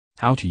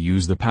How to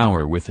use the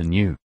power within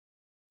you.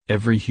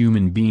 Every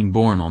human being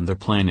born on the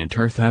planet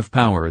Earth have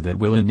power that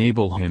will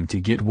enable him to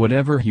get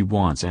whatever he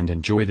wants and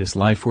enjoy this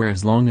life for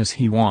as long as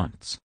he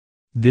wants.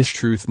 This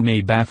truth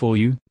may baffle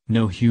you.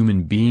 No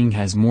human being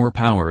has more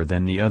power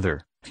than the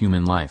other.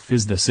 Human life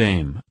is the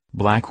same,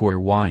 black or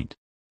white.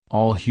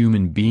 All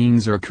human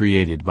beings are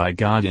created by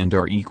God and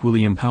are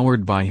equally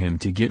empowered by Him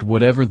to get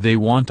whatever they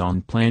want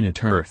on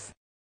planet Earth.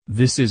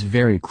 This is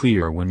very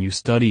clear when you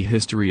study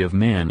history of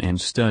man and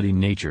study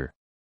nature.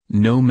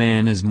 No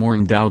man is more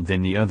endowed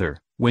than the other.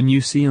 When you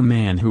see a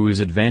man who is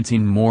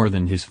advancing more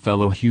than his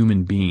fellow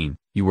human being,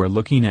 you are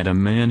looking at a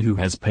man who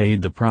has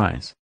paid the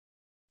price.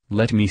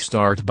 Let me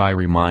start by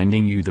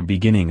reminding you the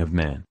beginning of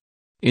man.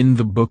 In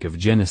the book of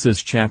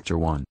Genesis chapter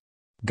 1,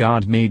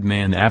 God made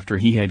man after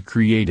He had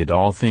created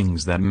all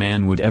things that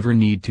man would ever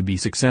need to be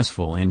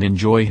successful and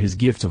enjoy his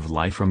gift of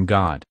life from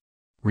God.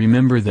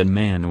 Remember that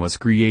man was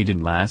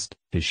created last,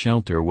 his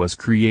shelter was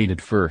created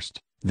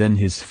first, then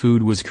his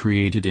food was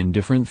created in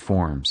different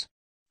forms.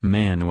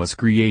 Man was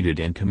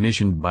created and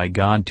commissioned by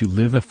God to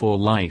live a full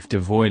life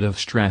devoid of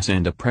stress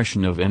and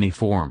oppression of any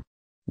form.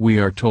 We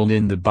are told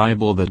in the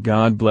Bible that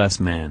God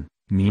blessed man,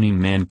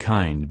 meaning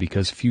mankind,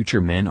 because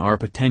future men are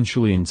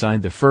potentially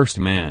inside the first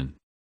man.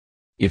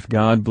 If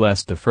God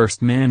blessed the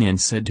first man and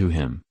said to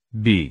him,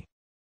 "Be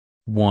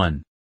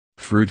 1.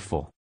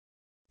 Fruitful.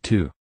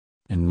 2.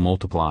 And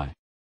multiply.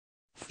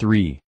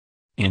 3.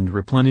 And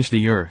replenish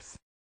the earth.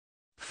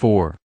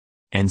 4.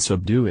 And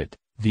subdue it,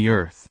 the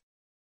earth.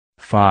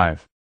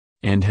 5.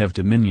 And have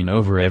dominion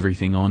over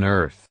everything on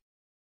earth."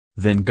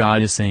 Then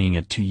God is saying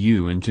it to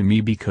you and to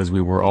me because we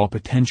were all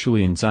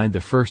potentially inside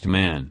the first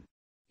man.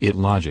 It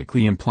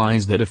logically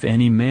implies that if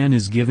any man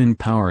is given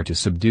power to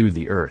subdue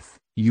the earth,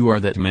 you are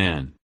that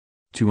man.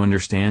 To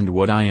understand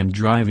what I am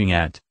driving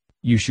at,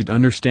 you should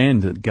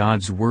understand that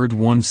God's word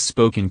once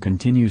spoken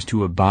continues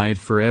to abide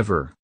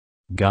forever.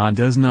 God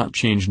does not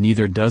change,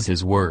 neither does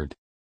His word.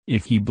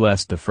 If He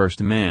blessed the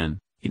first man,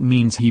 it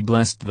means He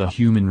blessed the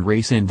human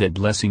race and that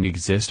blessing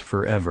exists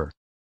forever.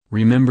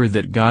 Remember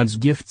that God's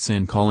gifts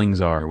and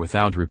callings are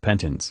without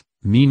repentance,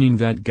 meaning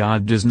that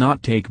God does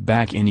not take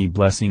back any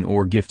blessing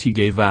or gift He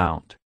gave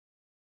out.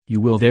 You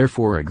will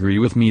therefore agree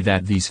with me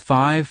that these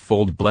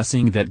five-fold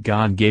blessing that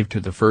God gave to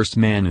the first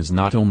man is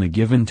not only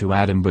given to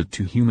Adam but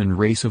to human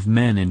race of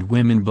men and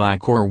women,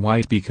 black or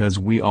white, because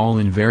we all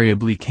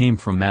invariably came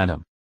from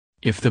Adam.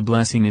 If the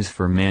blessing is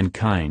for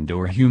mankind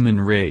or human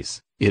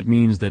race, it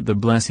means that the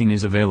blessing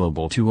is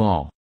available to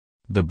all.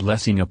 The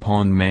blessing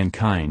upon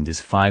mankind is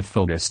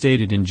fivefold as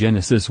stated in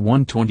Genesis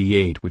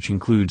 1:28, which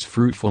includes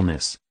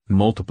fruitfulness,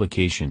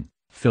 multiplication,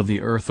 fill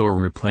the earth or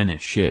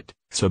replenish it,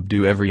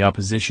 subdue every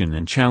opposition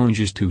and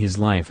challenges to his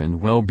life and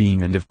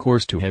well-being, and of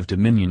course to have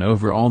dominion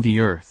over all the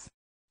earth.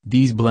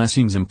 These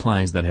blessings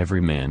implies that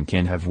every man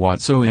can have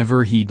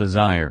whatsoever he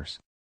desires.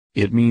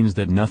 It means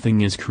that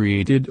nothing is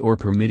created or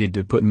permitted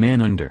to put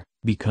man under,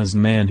 because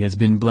man has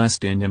been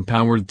blessed and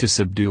empowered to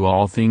subdue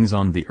all things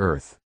on the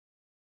earth.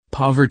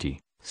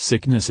 Poverty,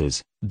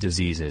 sicknesses,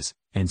 diseases,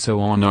 and so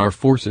on are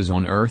forces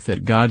on earth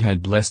that God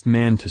had blessed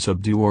man to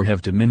subdue or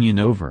have dominion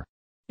over.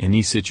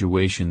 Any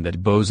situation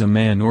that bows a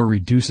man or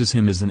reduces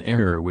him is an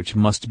error which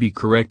must be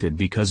corrected,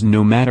 because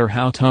no matter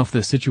how tough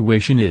the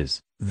situation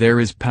is, there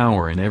is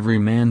power in every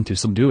man to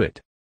subdue it.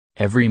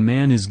 Every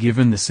man is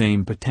given the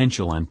same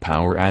potential and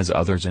power as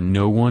others, and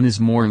no one is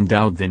more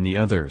endowed than the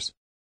others.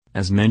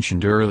 As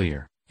mentioned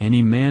earlier,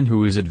 any man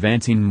who is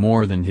advancing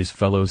more than his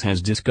fellows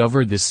has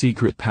discovered this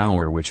secret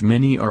power which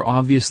many are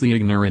obviously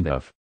ignorant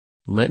of.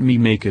 Let me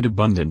make it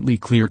abundantly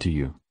clear to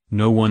you,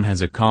 no one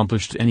has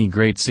accomplished any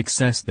great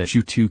success that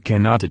you too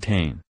cannot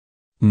attain.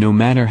 No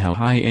matter how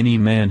high any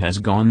man has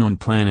gone on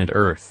planet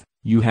Earth,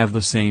 you have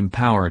the same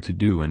power to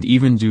do and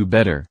even do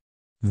better.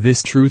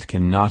 This truth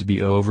cannot be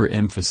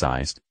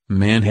overemphasized.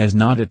 Man has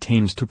not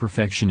attained to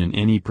perfection in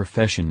any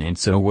profession, and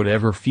so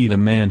whatever feat a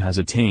man has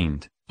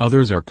attained,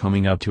 others are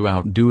coming up to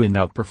outdo and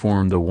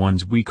outperform the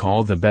ones we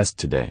call the best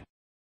today.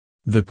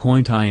 The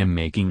point I am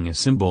making is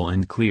simple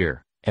and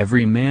clear.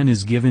 Every man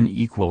is given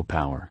equal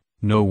power,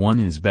 no one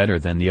is better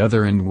than the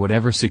other, and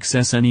whatever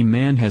success any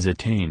man has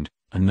attained,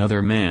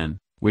 another man,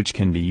 which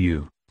can be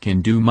you,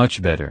 can do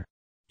much better.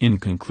 In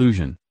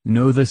conclusion,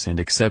 know this and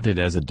accept it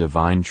as a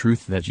divine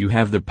truth that you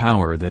have the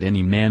power that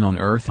any man on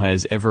earth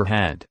has ever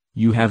had.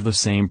 You have the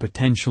same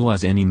potential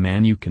as any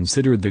man you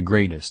consider the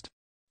greatest.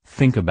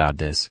 Think about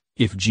this: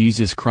 if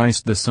Jesus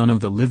Christ, the Son of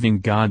the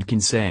living God,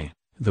 can say,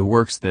 "The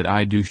works that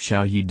I do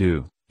shall ye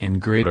do, and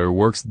greater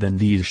works than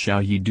these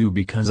shall ye do,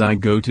 because I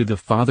go to the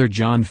Father,"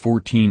 John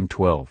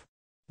 14:12.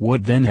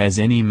 What then has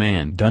any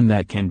man done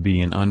that can be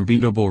an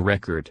unbeatable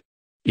record?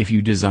 If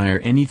you desire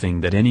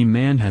anything that any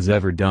man has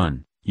ever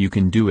done, you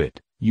can do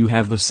it. You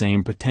have the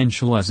same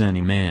potential as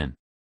any man.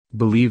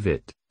 Believe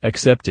it,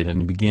 accept it,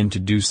 and begin to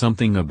do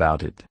something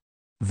about it.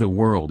 The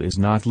world is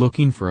not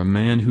looking for a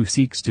man who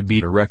seeks to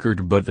beat a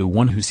record, but the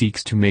one who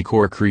seeks to make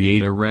or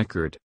create a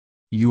record.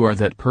 You are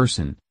that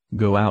person.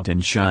 Go out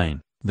and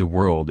shine. The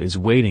world is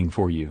waiting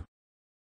for you.